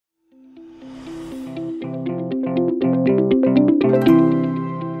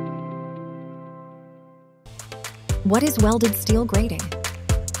What is welded steel grating?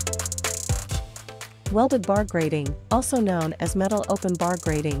 Welded bar grating, also known as metal open bar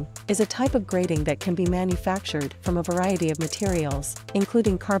grating, is a type of grating that can be manufactured from a variety of materials,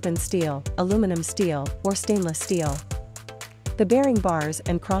 including carbon steel, aluminum steel, or stainless steel. The bearing bars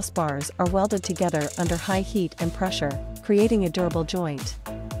and crossbars are welded together under high heat and pressure, creating a durable joint.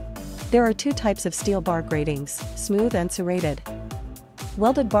 There are two types of steel bar gratings, smooth and serrated.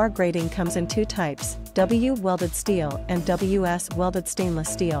 Welded bar grating comes in two types, W welded steel and WS welded stainless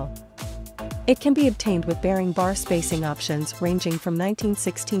steel. It can be obtained with bearing bar spacing options ranging from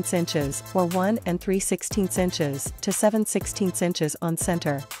 19/16 inches or 1 3/16 inches to 7/16 inches on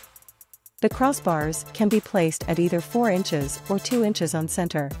center. The crossbars can be placed at either 4 inches or 2 inches on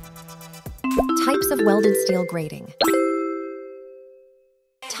center. Types of welded steel grating.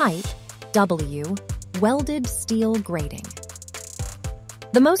 Type W welded steel grating.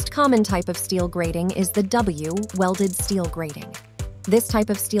 The most common type of steel grating is the W welded steel grating. This type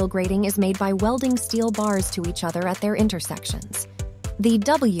of steel grating is made by welding steel bars to each other at their intersections. The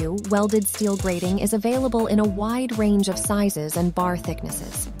W welded steel grating is available in a wide range of sizes and bar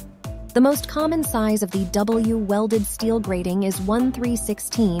thicknesses. The most common size of the W welded steel grating is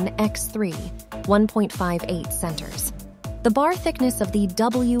 1/316 x 3, 1.58 centers. The bar thickness of the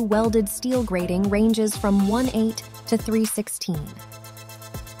W welded steel grating ranges from 1/8 to 3/16.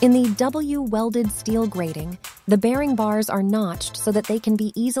 In the W welded steel grating, the bearing bars are notched so that they can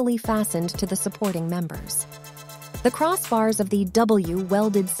be easily fastened to the supporting members. The crossbars of the W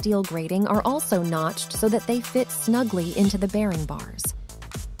welded steel grating are also notched so that they fit snugly into the bearing bars.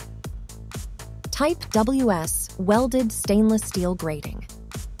 Type WS welded stainless steel grating.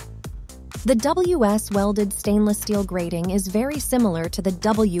 The WS welded stainless steel grating is very similar to the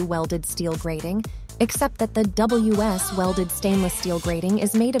W welded steel grating, except that the WS welded stainless steel grating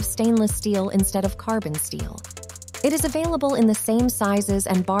is made of stainless steel instead of carbon steel. It is available in the same sizes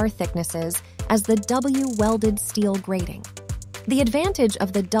and bar thicknesses as the W welded steel grating. The advantage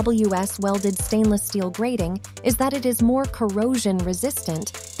of the WS welded stainless steel grating is that it is more corrosion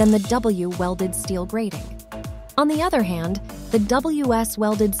resistant than the W welded steel grating. On the other hand, the WS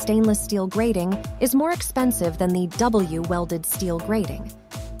welded stainless steel grating is more expensive than the W welded steel grating.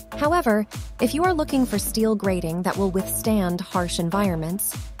 However, if you are looking for steel grating that will withstand harsh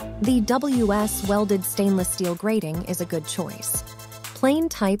environments, the WS welded stainless steel grating is a good choice. Plain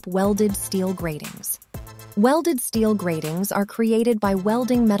type welded steel gratings. Welded steel gratings are created by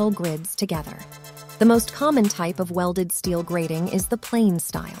welding metal grids together. The most common type of welded steel grating is the plain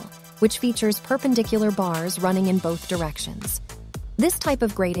style, which features perpendicular bars running in both directions. This type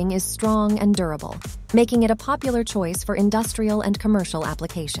of grating is strong and durable, making it a popular choice for industrial and commercial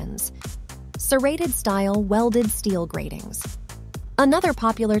applications. Serrated-style welded steel gratings. Another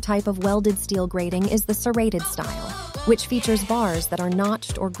popular type of welded steel grating is the serrated style, which features bars that are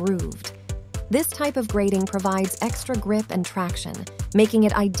notched or grooved. This type of grating provides extra grip and traction, making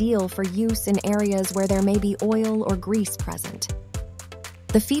it ideal for use in areas where there may be oil or grease present.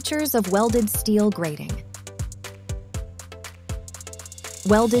 The features of welded steel grating.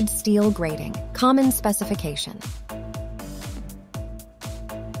 Welded steel grating, common specification.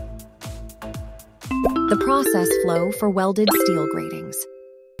 The process flow for welded steel gratings.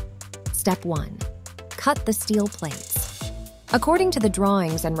 Step 1. Cut the steel plates. According to the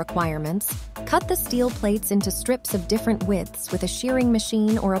drawings and requirements, cut the steel plates into strips of different widths with a shearing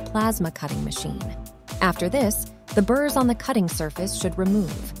machine or a plasma cutting machine. After this, the burrs on the cutting surface should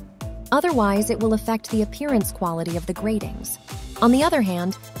remove. Otherwise, it will affect the appearance quality of the gratings. On the other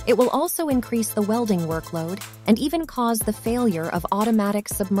hand, it will also increase the welding workload and even cause the failure of automatic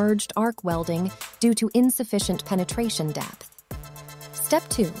submerged arc welding due to insufficient penetration depth. Step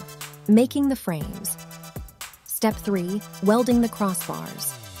 2. Making the frames. Step 3. Welding the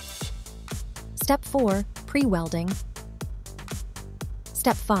crossbars. Step 4. Pre-welding.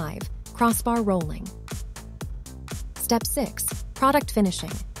 Step 5. Crossbar rolling. Step 6. Product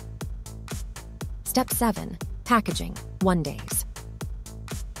finishing. Step 7. Packaging, 1 days.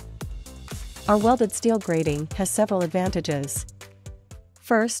 Our welded steel grating has several advantages.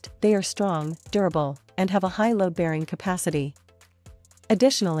 First, they are strong, durable, and have a high load-bearing capacity.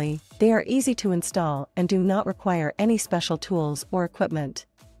 Additionally, they are easy to install and do not require any special tools or equipment.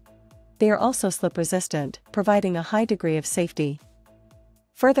 They are also slip-resistant, providing a high degree of safety.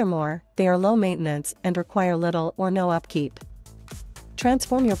 Furthermore, they are low maintenance and require little or no upkeep.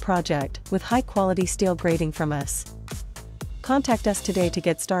 Transform your project with high-quality steel grating from us. Contact us today to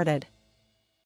get started.